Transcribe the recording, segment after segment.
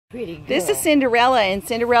Pretty good. This is Cinderella, and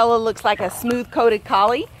Cinderella looks like a smooth-coated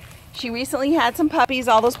collie. She recently had some puppies.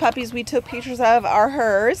 All those puppies we took pictures of are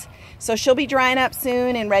hers. So she'll be drying up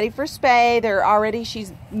soon and ready for spay.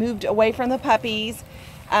 She's moved away from the puppies.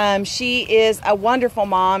 She is a wonderful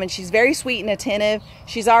mom, and she's very sweet and attentive.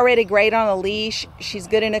 She's already great on a leash. She's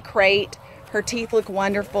good in a crate. Her teeth look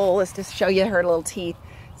wonderful. Let's just show you her little teeth.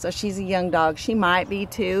 So she's a young dog. She might be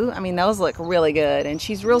too. I mean, those look really good, and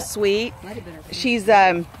she's real sweet. She's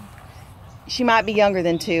she might be younger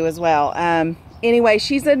than 2 as well. Anyway,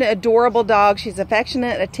 she's an adorable dog. She's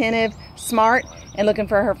affectionate, attentive, smart, and looking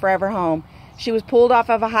for her forever home. She was pulled off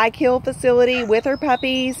of a high kill facility with her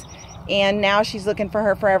puppies, and now she's looking for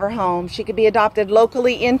her forever home. She could be adopted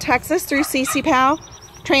locally in Texas through CCPAL,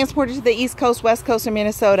 transported to the East Coast, West Coast, or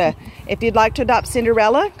Minnesota. If you'd like to adopt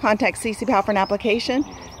Cinderella, contact CCPAL for an application.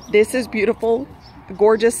 This is beautiful,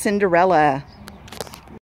 gorgeous Cinderella.